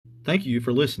Thank you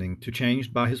for listening to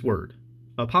Changed by His Word,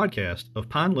 a podcast of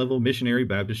Pine Level Missionary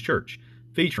Baptist Church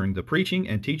featuring the preaching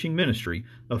and teaching ministry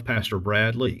of Pastor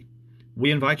Brad Lee.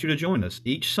 We invite you to join us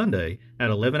each Sunday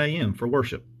at 11 a.m. for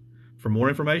worship. For more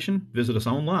information, visit us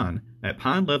online at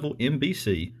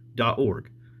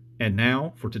pinelevelmbc.org. And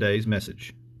now for today's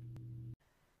message.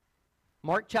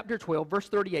 Mark chapter 12, verse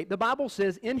 38. The Bible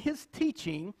says, in his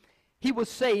teaching, he was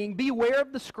saying, beware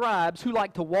of the scribes who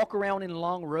like to walk around in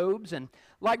long robes and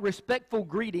like respectful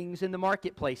greetings in the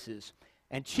marketplaces,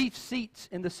 and chief seats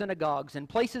in the synagogues, and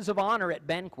places of honor at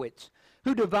banquets,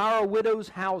 who devour widows'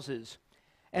 houses,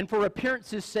 and for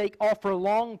appearance's sake offer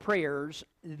long prayers.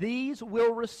 These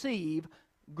will receive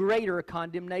greater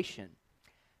condemnation.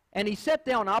 And he sat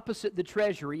down opposite the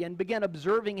treasury and began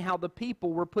observing how the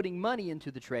people were putting money into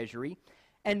the treasury,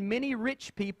 and many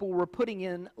rich people were putting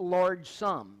in large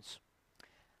sums.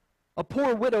 A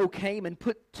poor widow came and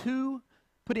put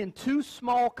in 2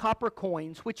 small copper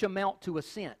coins, which amount to a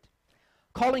cent.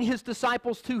 Calling his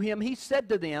disciples to him, he said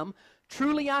to them,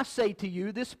 truly I say to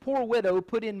you, this poor widow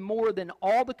put in more than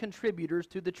all the contributors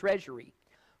to the treasury.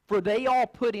 For they all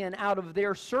put in out of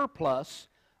their surplus,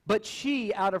 but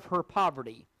she out of her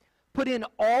poverty put in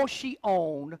all she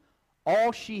owned,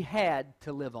 all she had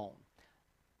to live on.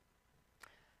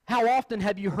 How often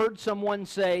have you heard someone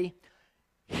say,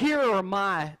 here are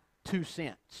my 2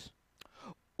 cents?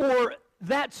 Or,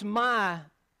 that's my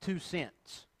 2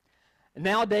 cents.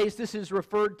 Nowadays, this is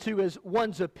referred to as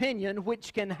one's opinion,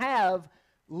 which can have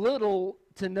little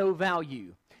to no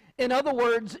value. In other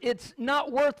words, it's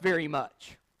not worth very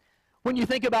much. When you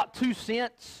think about 2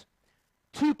 cents,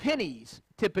 2 pennies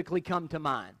typically come to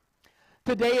mind.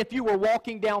 Today, if you were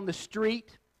walking down the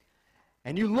street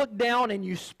and you looked down and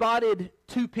you spotted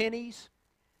 2 pennies,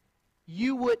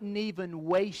 you wouldn't even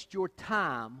waste your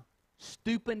time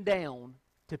stooping down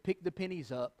to pick the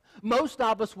pennies up. Most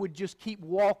of us would just keep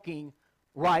walking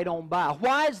right on by.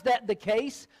 Why is that the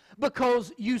case?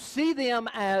 Because you see them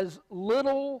as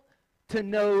little to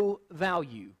no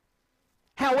value.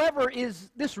 However,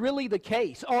 is this really the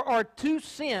case? Are 2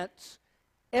 cents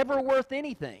ever worth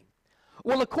anything?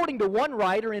 Well, according to one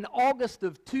writer, in August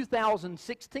of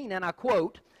 2016, and I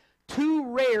quote,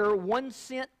 2 rare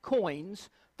 1-cent coins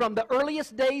from the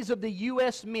earliest days of the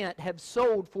U.S. Mint have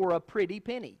sold for a pretty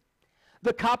penny.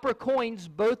 The copper coins,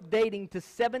 both dating to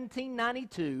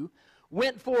 1792,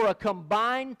 went for a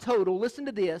combined total, listen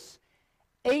to this,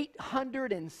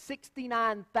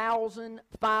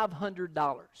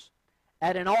 $869,500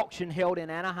 at an auction held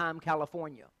in Anaheim,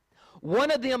 California.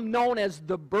 One of them, known as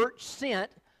the Birch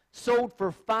Cent, sold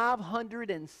for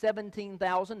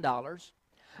 $517,000.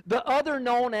 The other,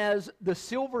 known as the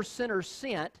Silver Center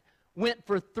Cent, went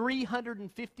for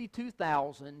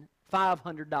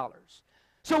 $352,500.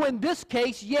 So in this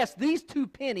case, yes, these 2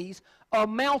 pennies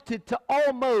amounted to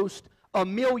almost $1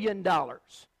 million.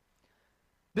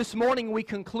 This morning we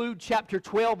conclude chapter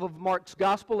 12 of Mark's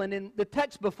Gospel, and in the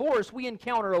text before us we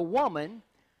encounter a woman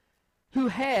who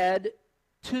had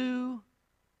 2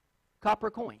 copper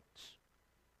coins.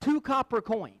 2 copper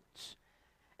coins.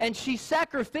 And she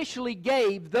sacrificially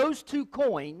gave those 2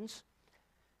 coins,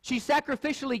 she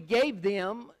sacrificially gave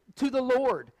them to the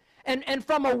Lord. And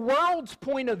from a world's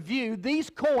point of view, these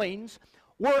coins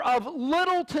were of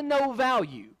little to no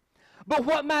value. But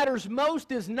what matters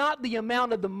most is not the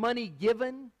amount of the money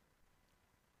given,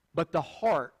 but the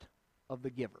heart of the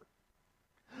giver.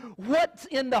 What's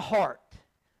in the heart?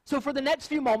 So for the next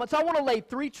few moments, I want to lay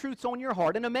 3 truths on your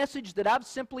heart in a message that I've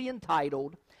simply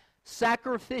entitled,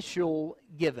 Sacrificial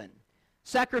Giving.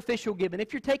 Sacrificial giving.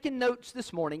 If you're taking notes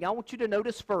this morning, I want you to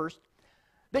notice first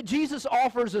that Jesus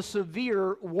offers a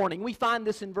severe warning. We find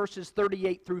this in verses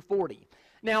 38 through 40.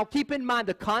 Now, keep in mind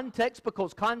the context,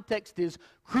 because context is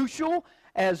crucial.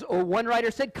 As one writer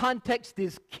said, context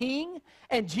is king,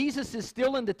 and Jesus is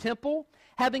still in the temple,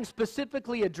 having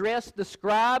specifically addressed the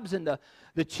scribes and the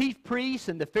chief priests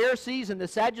and the Pharisees and the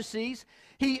Sadducees.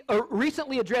 He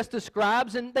recently addressed the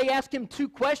scribes, and they asked him 2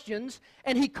 questions,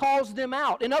 and he calls them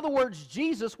out. In other words,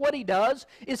 Jesus, what he does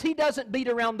is he doesn't beat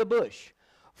around the bush.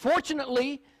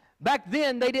 Fortunately, back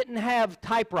then they didn't have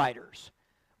typewriters.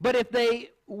 But if they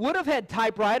would have had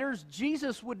typewriters,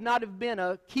 Jesus would not have been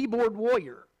a keyboard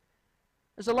warrior.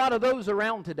 There's a lot of those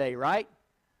around today, right?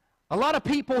 A lot of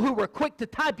people who were quick to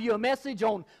type you a message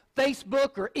on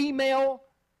Facebook or email,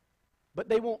 but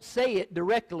they won't say it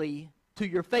directly to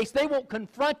your face. They won't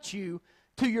confront you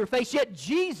to your face. Yet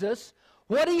Jesus,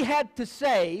 what he had to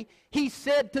say, he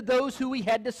said to those who he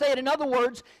had to say it. In other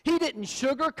words, he didn't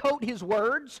sugarcoat his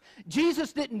words.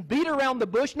 Jesus didn't beat around the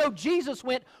bush. No, Jesus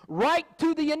went right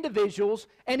to the individuals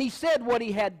and he said what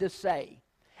he had to say.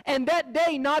 And that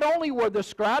day, not only were the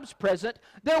scribes present,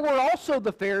 there were also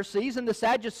the Pharisees and the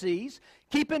Sadducees.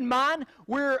 Keep in mind,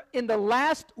 we're in the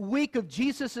last week of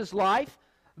Jesus' life,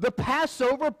 the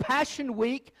Passover, Passion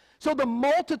Week. So the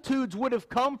multitudes would have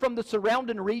come from the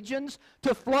surrounding regions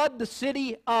to flood the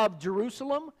city of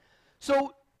Jerusalem.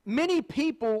 So many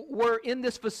people were in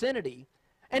this vicinity.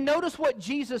 And notice what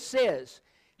Jesus says.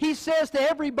 He says to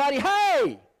everybody,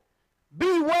 hey,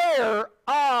 beware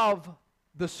of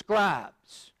the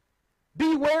scribes.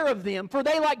 Beware of them, for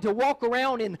they like to walk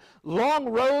around in long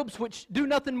robes which do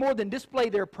nothing more than display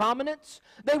their prominence.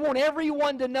 They want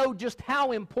everyone to know just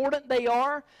how important they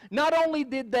are. Not only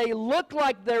did they look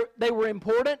like they were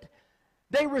important,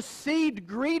 they received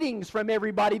greetings from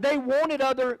everybody. They wanted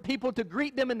other people to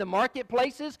greet them in the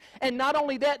marketplaces, and not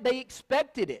only that, they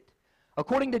expected it.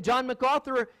 According to John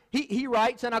MacArthur, he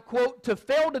writes, and I quote, "To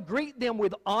fail to greet them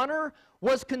with honor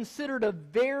was considered a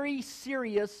very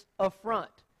serious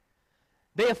affront."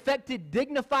 They affected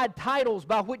dignified titles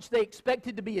by which they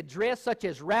expected to be addressed, such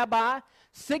as rabbi,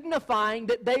 signifying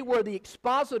that they were the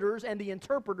expositors and the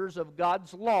interpreters of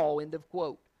God's law, end of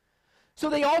quote. So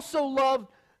they also loved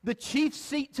the chief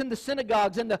seats in the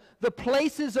synagogues and the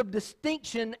places of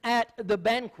distinction at the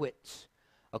banquets.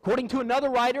 According to another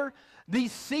writer,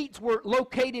 these seats were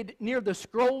located near the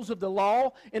scrolls of the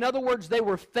law. In other words, they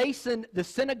were facing the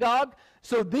synagogue.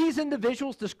 So these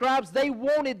individuals, the scribes, they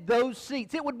wanted those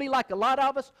seats. It would be like a lot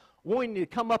of us wanting to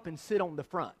come up and sit on the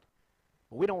front.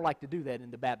 But we don't like to do that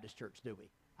in the Baptist church, do we?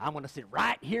 I want to sit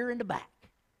right here in the back.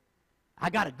 I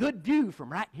got a good view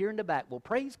from right here in the back. Well,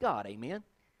 praise God, amen.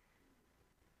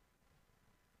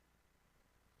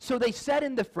 So they sat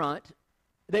in the front.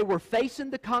 They were facing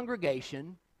the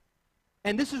congregation.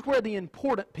 And this is where the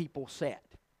important people sat.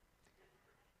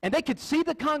 And they could see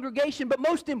the congregation, but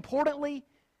most importantly,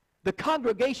 the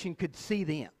congregation could see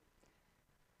them.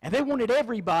 And they wanted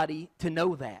everybody to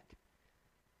know that.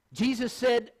 Jesus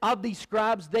said of these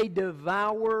scribes, they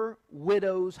devour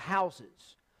widows'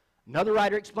 houses. Another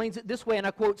writer explains it this way, and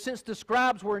I quote, "Since the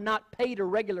scribes were not paid a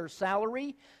regular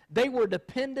salary, they were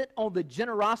dependent on the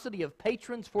generosity of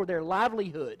patrons for their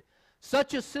livelihood.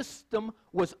 Such a system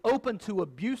was open to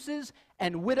abuses,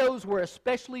 and widows were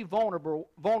especially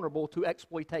vulnerable to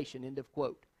exploitation," end of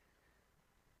quote.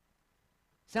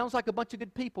 Sounds like a bunch of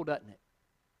good people, doesn't it?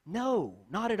 No,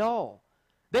 not at all.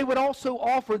 They would also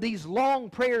offer these long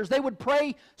prayers. They would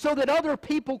pray so that other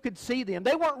people could see them.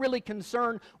 They weren't really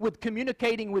concerned with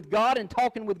communicating with God and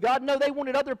talking with God. No, they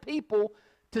wanted other people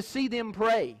to see them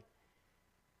pray.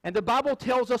 And the Bible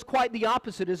tells us quite the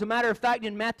opposite. As a matter of fact,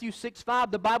 in Matthew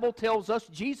 6:5, the Bible tells us,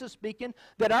 Jesus speaking,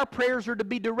 that our prayers are to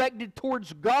be directed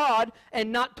towards God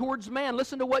and not towards man.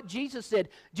 Listen to what Jesus said.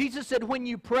 Jesus said, "When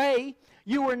you pray,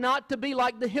 you are not to be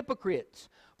like the hypocrites,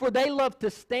 for they love to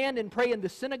stand and pray in the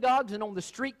synagogues and on the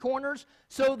street corners,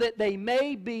 so that they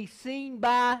may be seen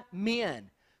by men.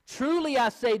 Truly I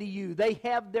say to you, they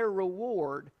have their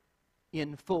reward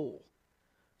in full."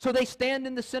 So they stand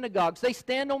in the synagogues, they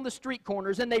stand on the street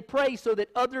corners, and they pray so that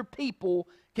other people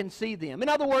can see them. In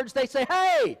other words, they say,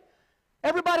 "Hey,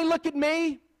 everybody look at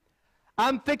me.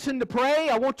 I'm fixing to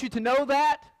pray. I want you to know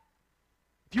that.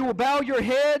 If you will bow your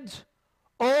heads,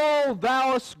 O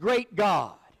thou'st great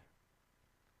God,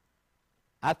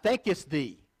 I thankest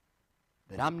thee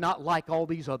that I'm not like all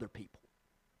these other people."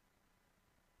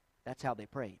 That's how they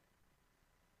prayed.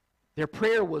 Their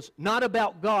prayer was not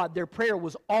about God. Their prayer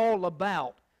was all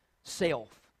about self.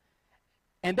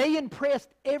 And they impressed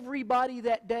everybody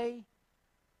that day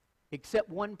except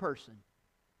one person,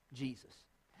 Jesus.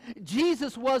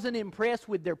 Jesus wasn't impressed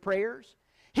with their prayers.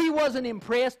 He wasn't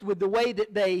impressed with the way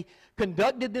that they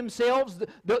conducted themselves,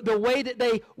 the way that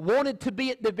they wanted to be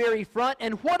at the very front.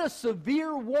 And what a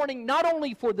severe warning, not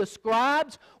only for the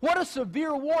scribes, what a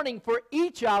severe warning for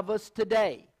each of us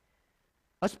today,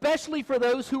 especially for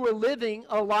those who are living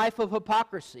a life of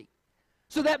hypocrisy.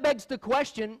 So that begs the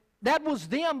question, that was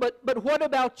them, but what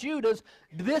about you? Does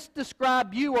this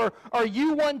describe you? Or are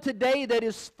you one today that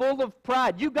is full of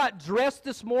pride? You got dressed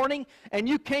this morning and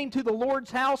you came to the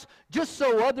Lord's house just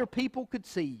so other people could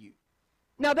see you.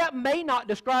 Now that may not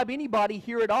describe anybody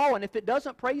here at all, and if it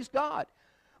doesn't, praise God.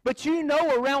 But you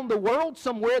know around the world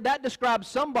somewhere that describes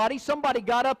somebody. Somebody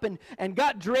got up and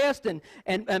got dressed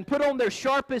and put on their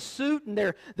sharpest suit and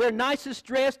their nicest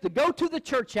dress to go to the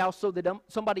church house so that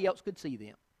somebody else could see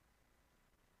them.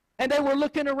 And they were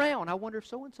looking around. I wonder if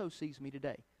so-and-so sees me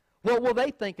today. What will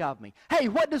they think of me? Hey,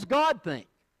 what does God think?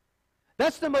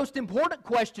 That's the most important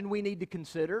question we need to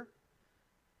consider.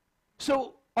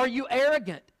 So, are you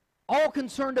arrogant? All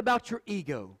concerned about your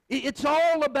ego? It's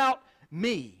all about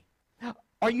me.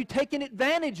 Are you taking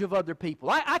advantage of other people?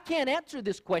 I can't answer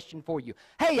this question for you.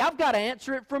 Hey, I've got to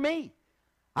answer it for me.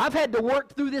 I've had to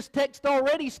work through this text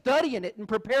already, studying it and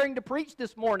preparing to preach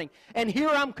this morning. And here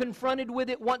I'm confronted with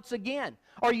it once again.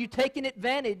 Are you taking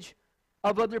advantage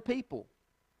of other people?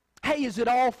 Hey, is it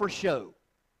all for show?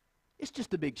 It's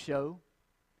just a big show.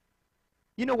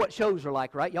 You know what shows are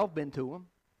like, right? Y'all have been to them.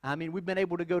 I mean, we've been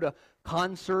able to go to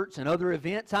concerts and other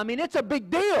events. I mean, it's a big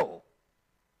deal.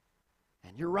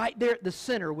 And you're right there at the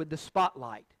center with the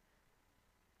spotlight.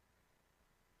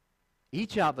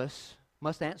 Each of us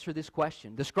must answer this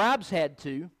question. The scribes had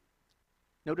to.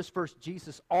 Notice first,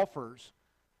 Jesus offers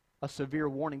a severe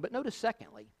warning. But notice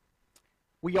secondly,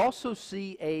 we also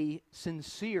see a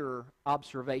sincere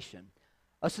observation.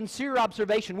 A sincere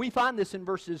observation. We find this in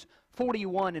verses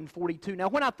 41 and 42. Now,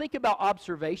 when I think about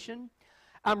observation,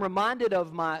 I'm reminded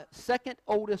of my second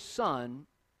oldest son,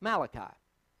 Malachi.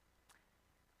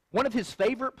 One of his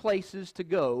favorite places to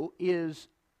go is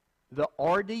the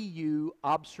RDU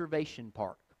Observation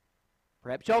Park.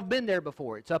 Perhaps y'all have been there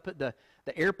before. It's up at the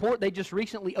airport. They just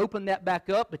recently opened that back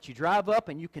up, but you drive up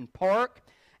and you can park.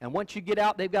 And once you get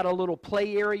out, they've got a little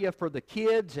play area for the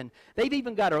kids. And they've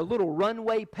even got a little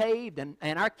runway paved. And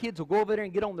our kids will go over there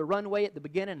and get on the runway at the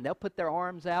beginning. And they'll put their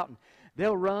arms out and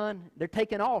they'll run. They're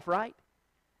taking off, right?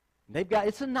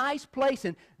 It's a nice place.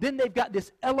 And then they've got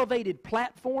this elevated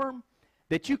platform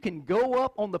that you can go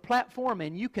up on the platform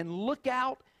and you can look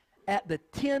out at the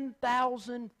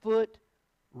 10,000-foot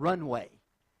runway.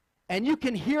 And you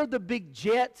can hear the big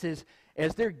jets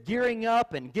as they're gearing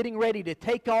up and getting ready to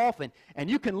take off. And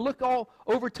you can look all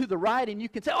over to the right and you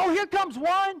can say, oh, here comes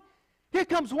one. Here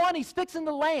comes one. He's fixing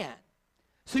to land.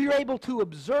 So you're able to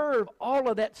observe all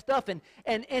of that stuff.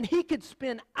 And he could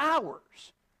spend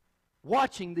hours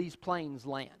watching these planes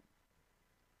land.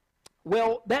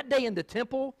 Well, that day in the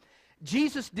temple,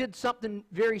 Jesus did something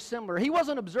very similar. He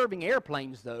wasn't observing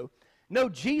airplanes, though. No,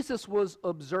 Jesus was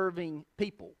observing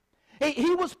people.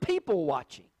 He was people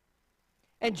watching.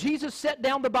 And Jesus sat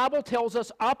down, the Bible tells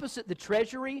us, opposite the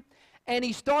treasury, and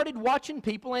he started watching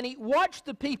people, and he watched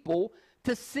the people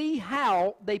to see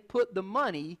how they put the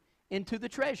money into the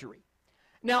treasury.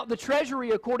 Now, the treasury,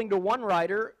 according to one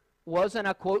writer, was, and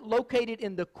I quote, located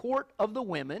in the court of the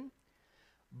women.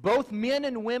 Both men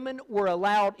and women were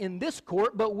allowed in this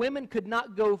court, but women could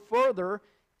not go further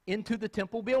into the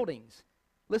temple buildings.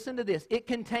 Listen to this. It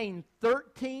contained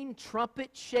 13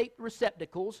 trumpet-shaped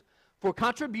receptacles for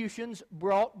contributions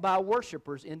brought by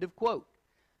worshipers, end of quote.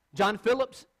 John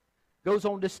Phillips goes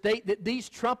on to state that these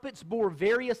trumpets bore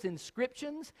various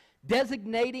inscriptions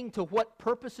designating to what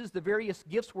purposes the various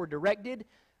gifts were directed.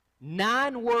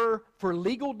 9 were for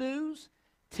legal dues,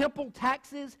 temple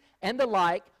taxes, and the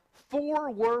like.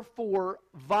 4 were for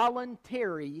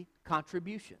voluntary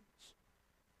contributions.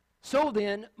 So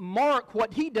then, Mark,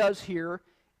 what he does here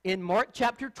in Mark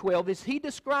chapter 12 is he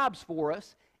describes for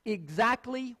us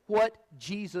exactly what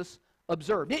Jesus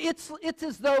observed. It's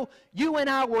as though you and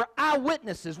I were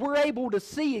eyewitnesses. We're able to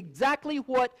see exactly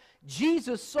what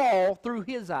Jesus saw through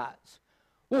his eyes.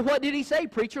 Well, what did he say,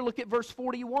 preacher? Look at verse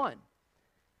 41.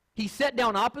 He sat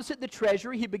down opposite the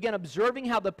treasury. He began observing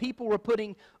how the people were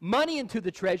putting money into the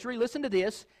treasury. Listen to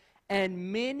this.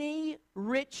 And many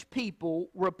rich people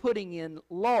were putting in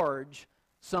large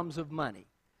sums of money.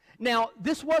 Now,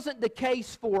 this wasn't the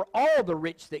case for all the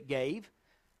rich that gave.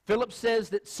 Philip says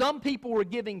that some people were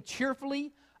giving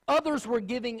cheerfully, others were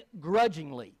giving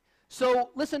grudgingly. So,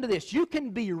 listen to this. You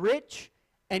can be rich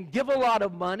and give a lot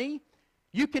of money.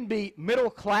 You can be middle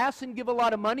class and give a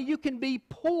lot of money. You can be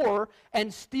poor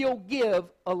and still give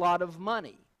a lot of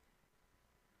money.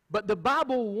 But the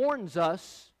Bible warns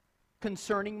us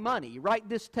concerning money. Write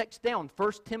this text down,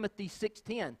 1 Timothy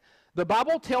 6:10. The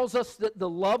Bible tells us that the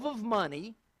love of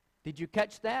money, did you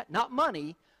catch that? Not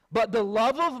money, but the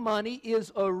love of money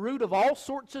is a root of all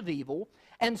sorts of evil,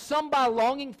 and some by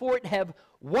longing for it have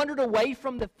wandered away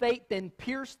from the faith and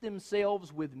pierced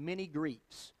themselves with many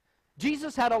griefs.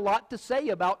 Jesus had a lot to say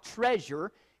about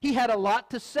treasure. He had a lot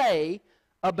to say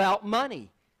about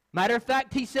money. Matter of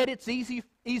fact, he said it's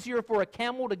easier for a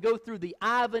camel to go through the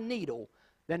eye of a needle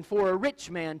than for a rich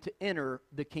man to enter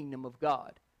the kingdom of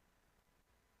God.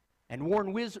 And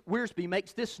Warren Wiersbe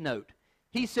makes this note.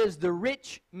 He says the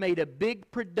rich made a big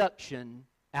production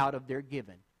out of their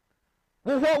giving.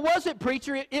 Well, what was it,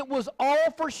 preacher? It was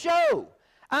all for show.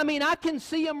 I mean, I can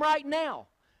see them right now.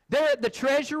 They're at the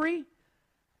treasury.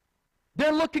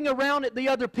 They're looking around at the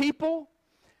other people.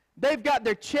 They've got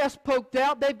their chest poked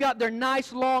out. They've got their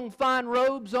nice, long, fine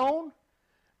robes on.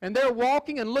 And they're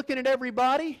walking and looking at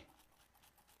everybody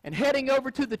and heading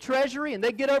over to the treasury. And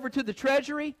they get over to the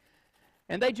treasury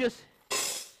and they just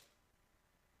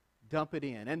dump it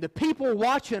in. And the people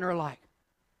watching are like,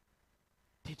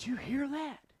 did you hear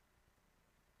that?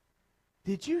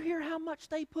 Did you hear how much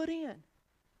they put in?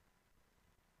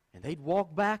 And they'd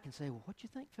walk back and say, well, what you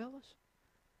think, fellas?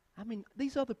 I mean,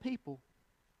 these other people,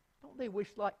 don't they wish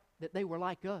that they were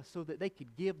like us so that they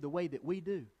could give the way that we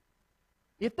do?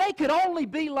 If they could only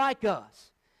be like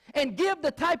us and give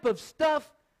the type of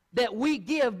stuff that we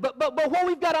give. But what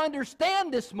we've got to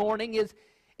understand this morning is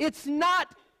it's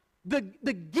not the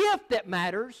gift that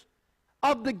matters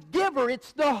of the giver.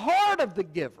 It's the heart of the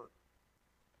giver.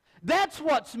 That's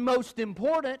what's most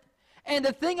important. And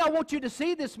the thing I want you to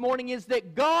see this morning is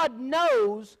that God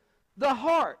knows the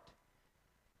heart.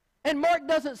 And Mark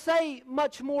doesn't say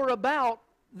much more about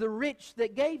the rich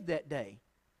that gave that day.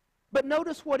 But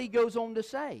notice what he goes on to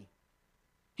say.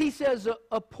 He says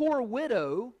a poor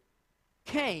widow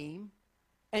came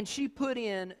and she put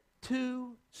in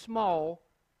 2 small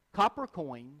copper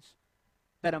coins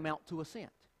that amount to a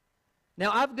cent.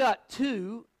 Now I've got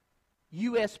 2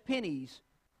 U.S. pennies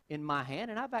in my hand,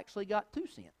 and I've actually got 2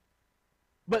 cents.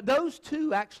 But those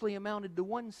 2 actually amounted to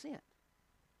 1 cent.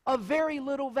 Of very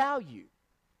little value.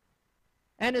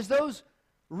 And as those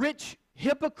rich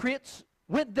hypocrites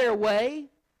went their way,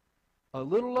 a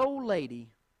little old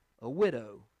lady, a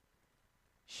widow,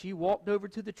 she walked over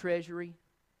to the treasury.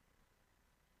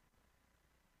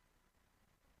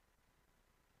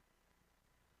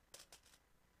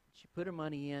 She put her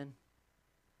money in,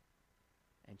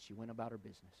 and she went about her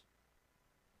business.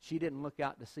 She didn't look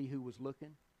out to see who was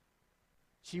looking.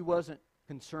 She wasn't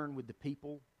concerned with the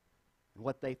people and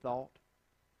what they thought.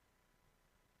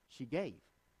 She gave.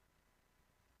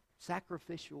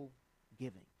 Sacrificial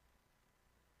giving.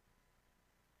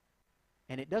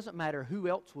 And it doesn't matter who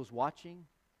else was watching.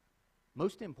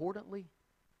 Most importantly,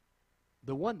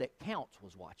 the one that counts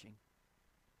was watching.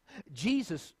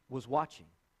 Jesus was watching.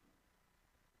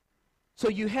 So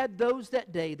you had those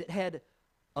that day that had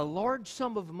a large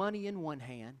sum of money in one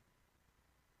hand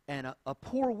and a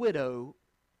poor widow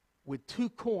with 2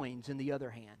 coins in the other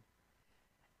hand.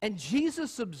 And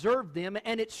Jesus observed them,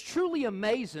 and it's truly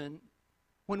amazing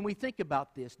when we think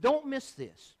about this. Don't miss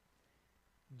this.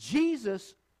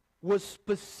 Jesus was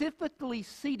specifically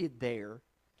seated there,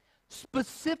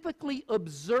 specifically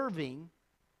observing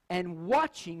and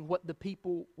watching what the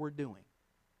people were doing.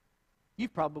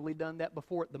 You've probably done that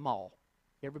before at the mall.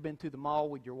 You ever been to the mall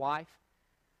with your wife?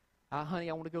 Honey,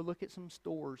 I want to go look at some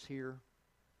stores here.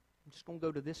 I'm just going to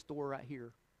go to this store right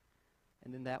here.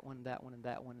 And then that one, that one, and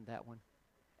that one, and that one.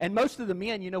 And most of the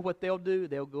men, you know what they'll do?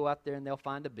 They'll go out there and they'll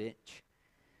find a bench.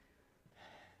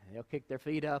 And they'll kick their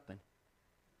feet up and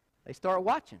they start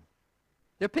watching.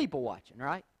 They're people watching,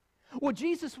 right? Well,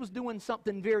 Jesus was doing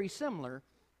something very similar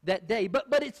that day.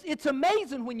 But it's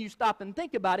amazing when you stop and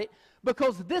think about it,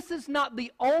 because this is not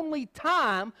the only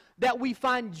time that we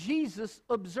find Jesus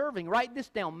observing. Write this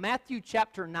down. Matthew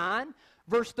chapter 9,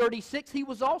 verse 36. He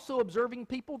was also observing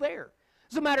people there.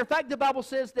 As a matter of fact, the Bible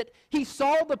says that he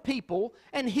saw the people,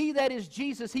 and he, that is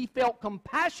Jesus, he felt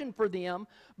compassion for them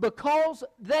because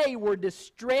they were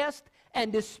distressed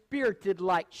and dispirited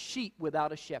like sheep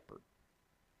without a shepherd.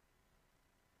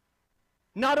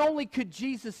 Not only could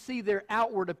Jesus see their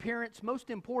outward appearance, most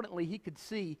importantly, he could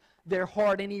see their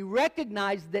heart. And he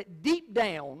recognized that deep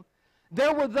down,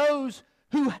 there were those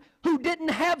who didn't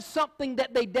have something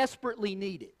that they desperately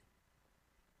needed.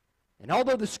 And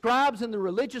although the scribes and the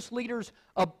religious leaders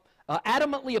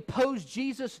adamantly opposed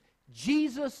Jesus,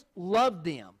 Jesus loved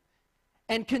them.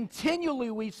 And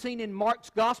continually we've seen in Mark's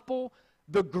gospel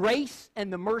the grace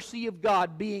and the mercy of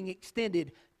God being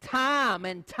extended time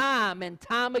and time and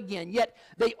time again. Yet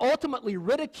they ultimately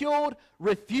ridiculed,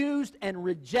 refused, and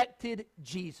rejected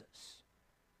Jesus.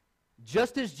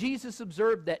 Just as Jesus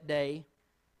observed that day,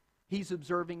 he's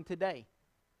observing today.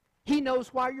 He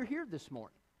knows why you're here this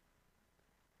morning.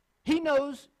 He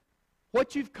knows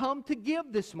what you've come to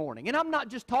give this morning. And I'm not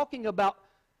just talking about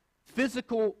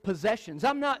physical possessions.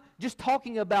 I'm not just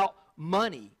talking about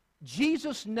money.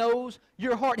 Jesus knows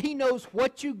your heart. He knows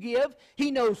what you give.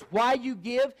 He knows why you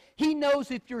give. He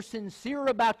knows if you're sincere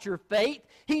about your faith.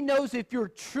 He knows if you're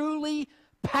truly,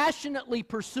 passionately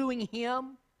pursuing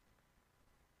Him,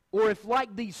 or if,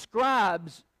 like these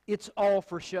scribes, it's all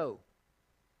for show.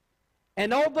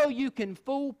 And although you can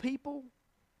fool people,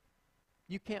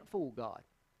 you can't fool God.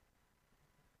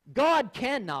 God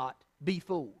cannot be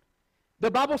fooled.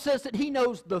 The Bible says that He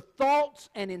knows the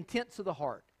thoughts and intents of the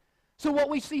heart. So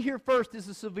what we see here first is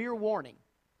a severe warning.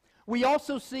 We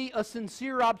also see a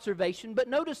sincere observation, but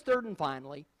notice third and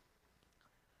finally,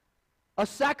 a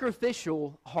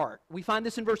sacrificial heart. We find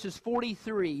this in verses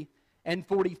 43 and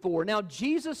 44. Now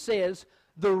Jesus says,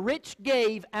 the rich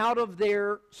gave out of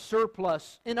their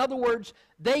surplus. In other words,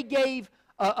 they gave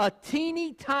a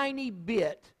teeny tiny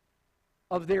bit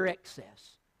of their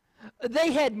excess.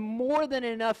 They had more than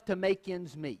enough to make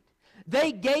ends meet.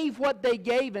 They gave what they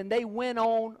gave and they went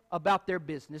on about their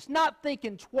business, not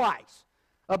thinking twice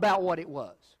about what it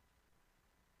was.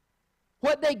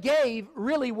 What they gave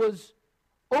really was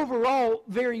overall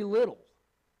very little.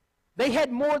 They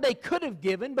had more they could have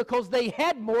given because they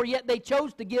had more, yet they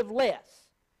chose to give less.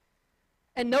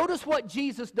 And notice what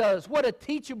Jesus does. What a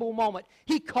teachable moment.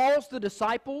 He calls the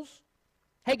disciples.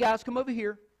 Hey guys, come over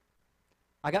here.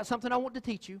 I got something I want to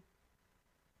teach you.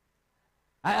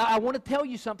 I want to tell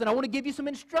you something. I want to give you some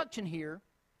instruction here.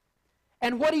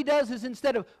 And what he does is,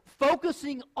 instead of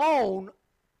focusing on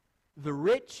the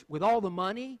rich with all the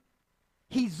money,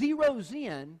 he zeroes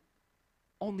in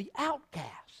on the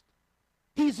outcast.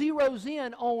 He zeroes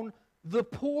in on the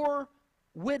poor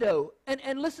widow.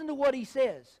 And listen to what he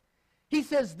says. He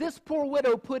says, this poor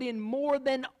widow put in more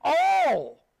than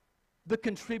all the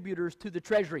contributors to the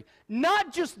treasury.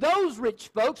 Not just those rich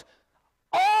folks,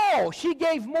 all. She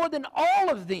gave more than all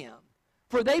of them.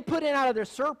 For they put in out of their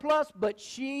surplus, but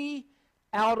she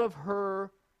out of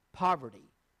her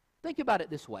poverty. Think about it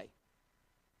this way.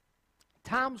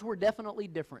 Times were definitely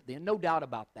different then, no doubt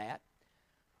about that.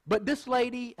 But this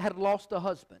lady had lost a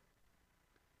husband.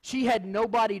 She had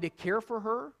nobody to care for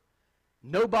her,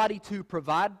 nobody to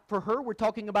provide for her. We're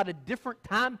talking about a different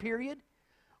time period.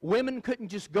 Women couldn't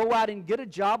just go out and get a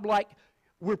job like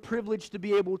we're privileged to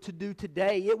be able to do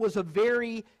today. It was a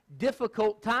very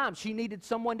difficult time. She needed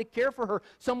someone to care for her,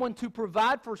 someone to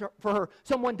provide for her,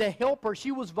 someone to help her.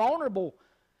 She was vulnerable.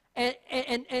 And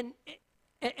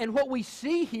what we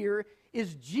see here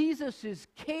is Jesus'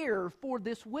 care for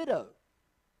this widow.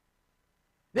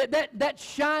 That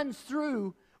shines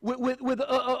through with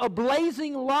a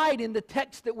blazing light in the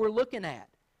text that we're looking at.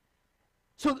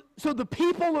 So the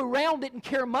people around didn't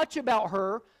care much about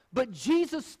her, but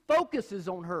Jesus focuses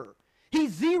on her. He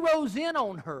zeroes in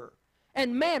on her.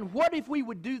 And man, what if we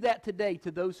would do that today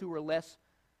to those who are less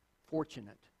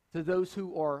fortunate, to those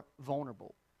who are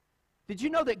vulnerable? Did you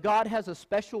know that God has a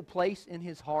special place in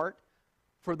His heart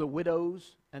for the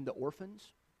widows and the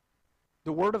orphans?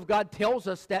 The Word of God tells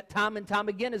us that time and time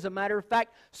again. As a matter of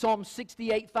fact, Psalm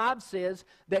 68:5 says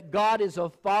that God is a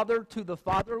father to the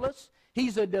fatherless.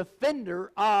 He's a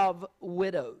defender of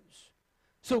widows.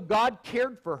 So God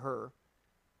cared for her,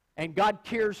 and God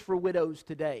cares for widows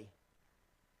today.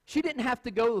 She didn't have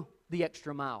to go the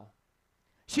extra mile.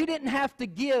 She didn't have to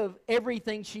give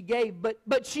everything she gave,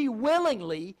 but she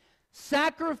willingly,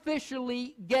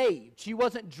 sacrificially gave. She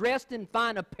wasn't dressed in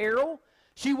fine apparel.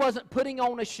 She wasn't putting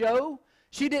on a show.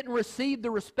 She didn't receive the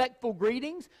respectful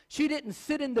greetings. She didn't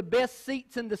sit in the best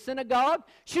seats in the synagogue.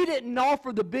 She didn't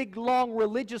offer the big, long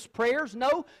religious prayers.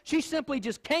 No, she simply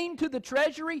just came to the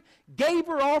treasury, gave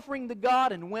her offering to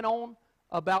God, and went on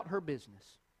about her business.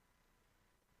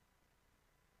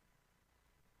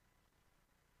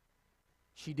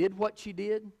 She did what she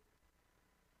did.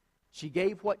 She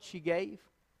gave what she gave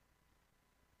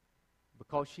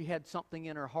because she had something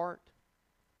in her heart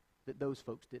that those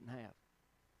folks didn't have.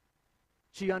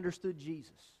 She understood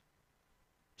Jesus.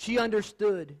 She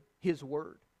understood His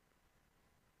Word.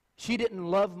 She didn't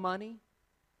love money.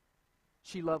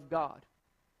 She loved God.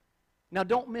 Now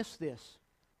don't miss this.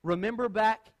 Remember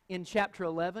back in chapter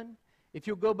 11. If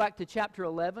you'll go back to chapter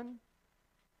 11.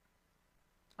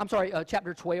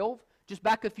 Chapter 12. Just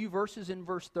back a few verses in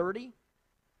verse 30.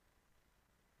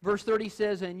 Verse 30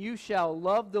 says, and you shall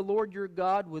love the Lord your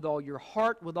God with all your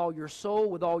heart, with all your soul,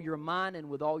 with all your mind, and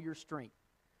with all your strength.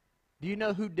 Do you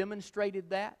know who demonstrated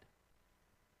that?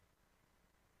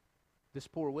 This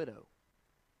poor widow.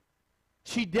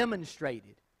 She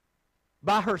demonstrated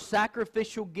by her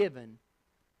sacrificial giving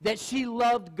that she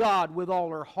loved God with all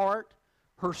her heart,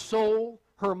 her soul,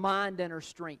 her mind, and her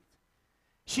strength.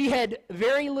 She had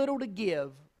very little to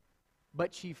give,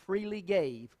 but she freely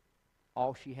gave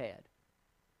all she had.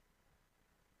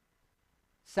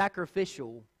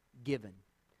 Sacrificial giving.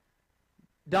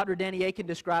 Dr. Danny Akin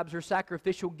describes her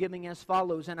sacrificial giving as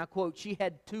follows, and I quote, she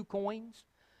had 2 coins,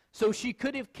 so she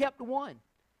could have kept one,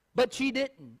 but she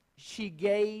didn't. She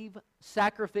gave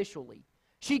sacrificially.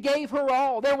 She gave her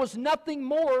all. There was nothing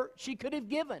more she could have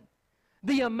given.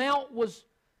 The amount was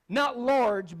not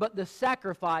large, but the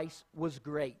sacrifice was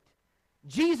great.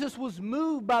 Jesus was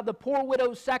moved by the poor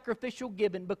widow's sacrificial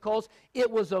giving because it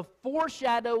was a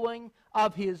foreshadowing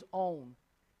of His own.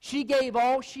 She gave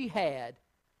all she had,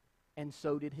 and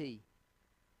so did He.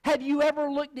 Have you ever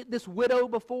looked at this widow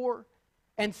before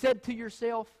and said to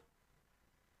yourself,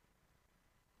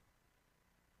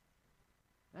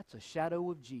 that's a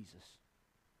shadow of Jesus?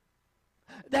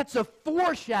 That's a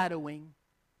foreshadowing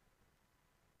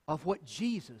of what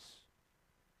Jesus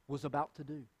was about to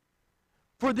do.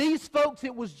 For these folks,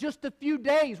 it was just a few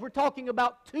days. We're talking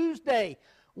about Tuesday,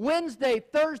 Wednesday,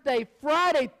 Thursday,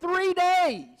 Friday, 3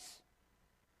 days.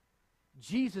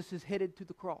 Jesus is headed to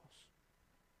the cross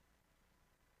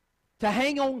to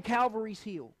hang on Calvary's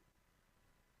hill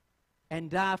and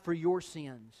die for your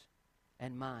sins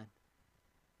and mine.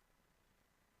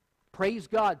 Praise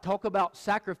God. Talk about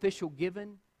sacrificial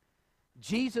giving.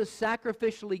 Jesus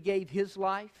sacrificially gave His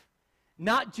life,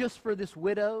 not just for this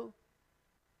widow,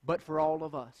 but for all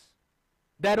of us.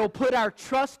 That'll put our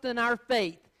trust and our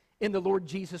faith in the Lord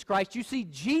Jesus Christ. You see,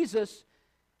 Jesus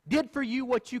did for you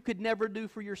what you could never do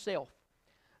for yourself.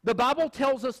 The Bible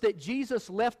tells us that Jesus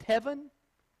left heaven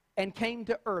and came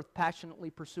to earth passionately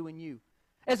pursuing you.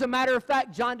 As a matter of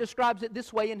fact, John describes it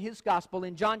this way in his gospel.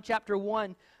 In John chapter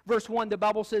 1, verse 1, the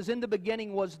Bible says, "In the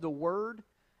beginning was the Word,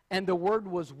 and the Word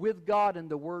was with God, and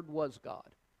the Word was God."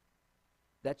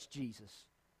 That's Jesus.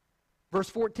 Verse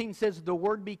 14 says, "The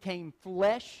Word became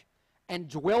flesh and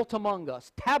dwelt among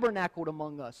us, tabernacled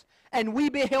among us, and we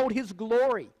beheld His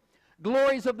glory.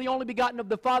 Glories of the only begotten of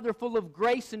the Father, full of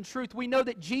grace and truth." We know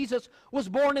that Jesus was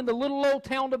born in the little old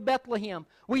town of Bethlehem.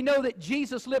 We know that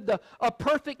Jesus lived a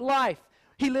perfect life.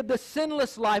 He lived a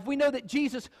sinless life. We know that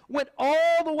Jesus went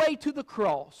all the way to the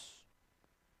cross.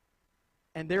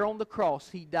 And there on the cross,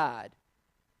 He died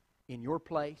in your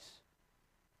place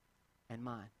and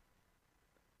mine.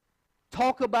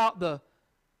 Talk about the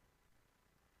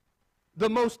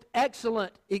most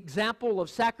excellent example of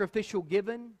sacrificial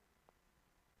giving.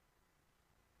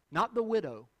 Not the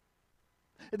widow.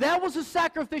 That was a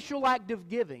sacrificial act of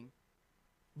giving,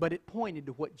 but it pointed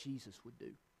to what Jesus would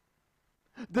do.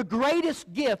 The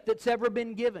greatest gift that's ever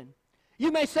been given.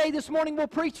 You may say this morning, "Well,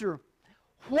 preacher,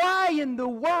 why in the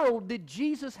world did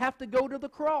Jesus have to go to the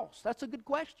cross?" That's a good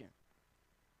question.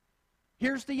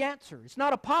 Here's the answer. It's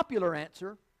not a popular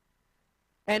answer,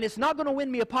 and it's not going to win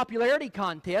me a popularity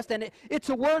contest, and it's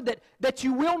a word that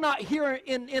you will not hear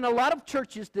in a lot of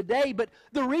churches today, but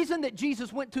the reason that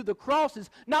Jesus went to the cross is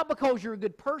not because you're a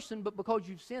good person, but because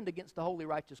you've sinned against the holy,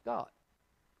 righteous God.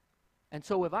 And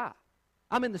so have I.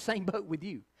 I'm in the same boat with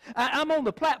you. I'm on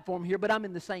the platform here, but I'm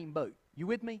in the same boat. You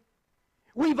with me?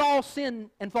 We've all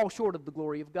sinned and fall short of the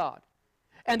glory of God.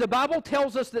 And the Bible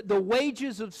tells us that the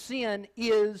wages of sin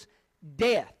is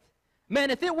death. Man,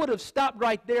 if it would have stopped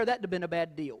right there, that would have been a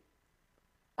bad deal.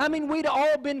 I mean, we'd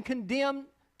all been condemned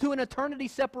to an eternity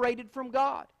separated from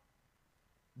God.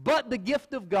 But the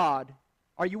gift of God,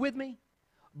 are you with me?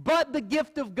 But the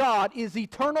gift of God is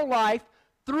eternal life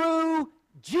through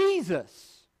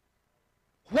Jesus.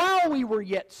 While we were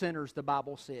yet sinners, the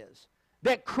Bible says,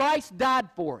 that Christ died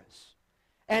for us.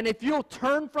 And if you'll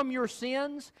turn from your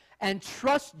sins and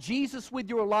trust Jesus with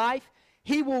your life,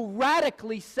 He will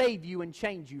radically save you and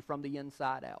change you from the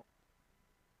inside out.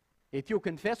 If you'll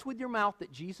confess with your mouth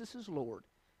that Jesus is Lord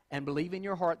and believe in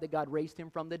your heart that God raised Him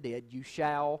from the dead, you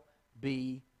shall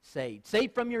be saved.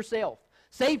 Saved from yourself,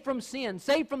 saved from sin,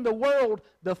 saved from the world,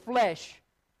 the flesh,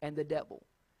 and the devil.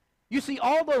 You see,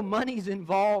 although money's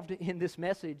involved in this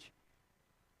message,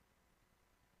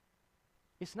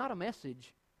 it's not a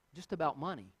message just about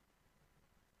money.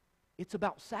 It's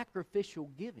about sacrificial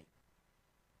giving.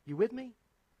 You with me?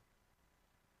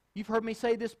 You've heard me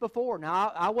say this before.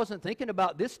 Now, I wasn't thinking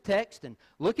about this text and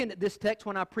looking at this text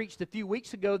when I preached a few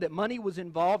weeks ago that money was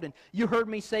involved. And you heard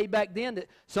me say back then that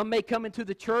some may come into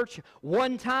the church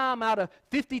one time out of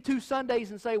 52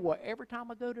 Sundays and say, "Well, every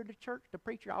time I go to the church, the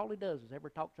preacher, all he does is ever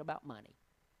talks about money."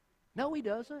 No, he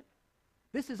doesn't.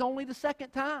 This is only the second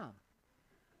time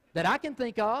that I can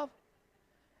think of.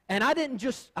 And I didn't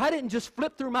just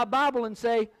flip through my Bible and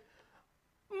say,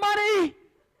 "Money!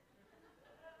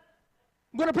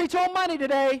 I'm going to preach on money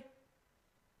today.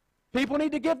 People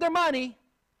need to give their money."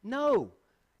 No.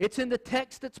 It's in the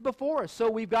text that's before us, so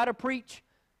we've got to preach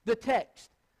the text.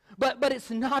 But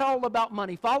it's not all about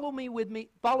money. Follow with me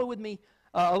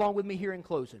along with me here in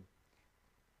closing.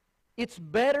 It's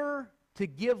better to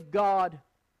give God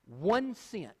 1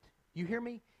 cent. You hear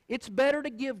me? It's better to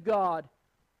give God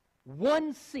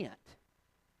 1 cent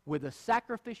with a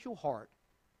sacrificial heart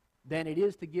than it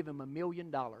is to give Him $1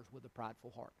 million with a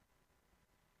prideful heart.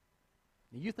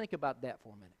 Now you think about that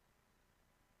for a minute.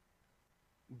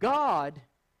 God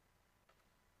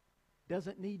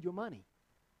doesn't need your money.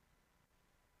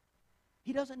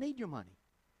 He doesn't need your money.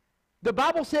 The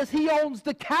Bible says He owns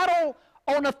the cattle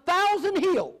on 1,000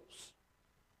 hills.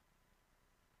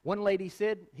 One lady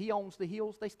said He owns the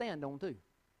hills they stand on too.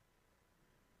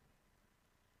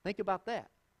 Think about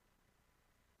that.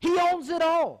 He owns it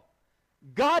all.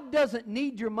 God doesn't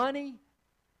need your money.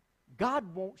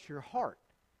 God wants your heart.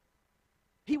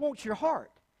 He wants your heart.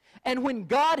 And when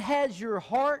God has your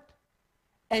heart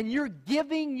and you're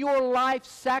giving your life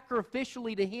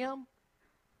sacrificially to Him,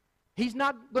 He's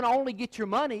not going to only get your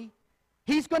money,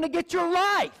 He's going to get your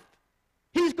life.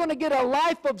 He's going to get a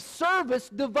life of service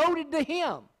devoted to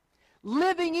Him,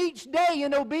 living each day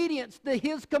in obedience to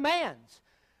His commands.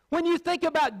 When you think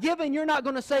about giving, you're not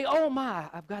going to say, oh my,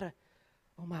 I've got to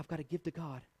give to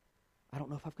God. I don't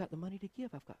know if I've got the money to give.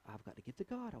 I've got to give to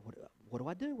God. What do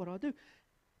I do? What do I do?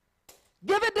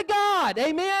 Give it to God.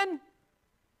 Amen?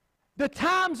 The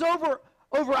times over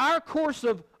our course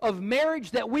of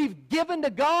marriage that we've given to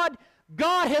God,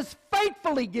 God has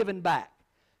faithfully given back.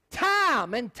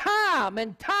 Time and time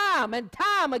and time and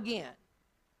time again.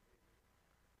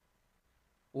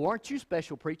 Well, aren't you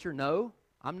special, preacher? No,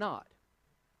 I'm not.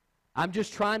 I'm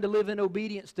just trying to live in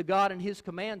obedience to God and His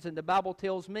commands, and the Bible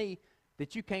tells me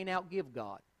that you can't outgive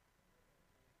God.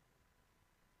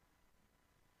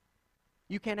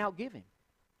 You can't outgive Him.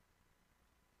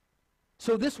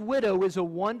 So this widow is a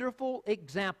wonderful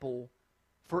example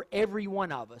for every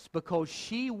one of us because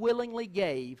she willingly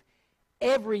gave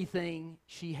everything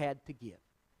she had to give.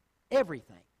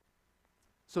 Everything.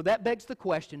 So that begs the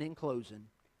question in closing,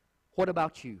 what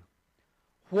about you?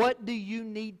 What do you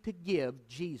need to give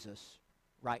Jesus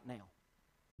right now?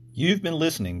 You've been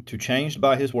listening to Changed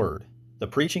by His Word, the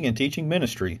preaching and teaching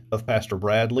ministry of Pastor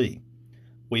Brad Lee.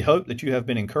 We hope that you have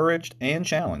been encouraged and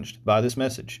challenged by this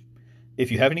message. If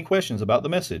you have any questions about the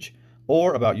message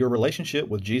or about your relationship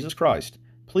with Jesus Christ,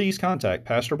 please contact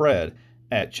Pastor Brad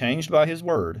at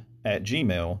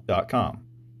changedbyhisword@gmail.com.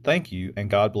 Thank you and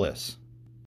God bless.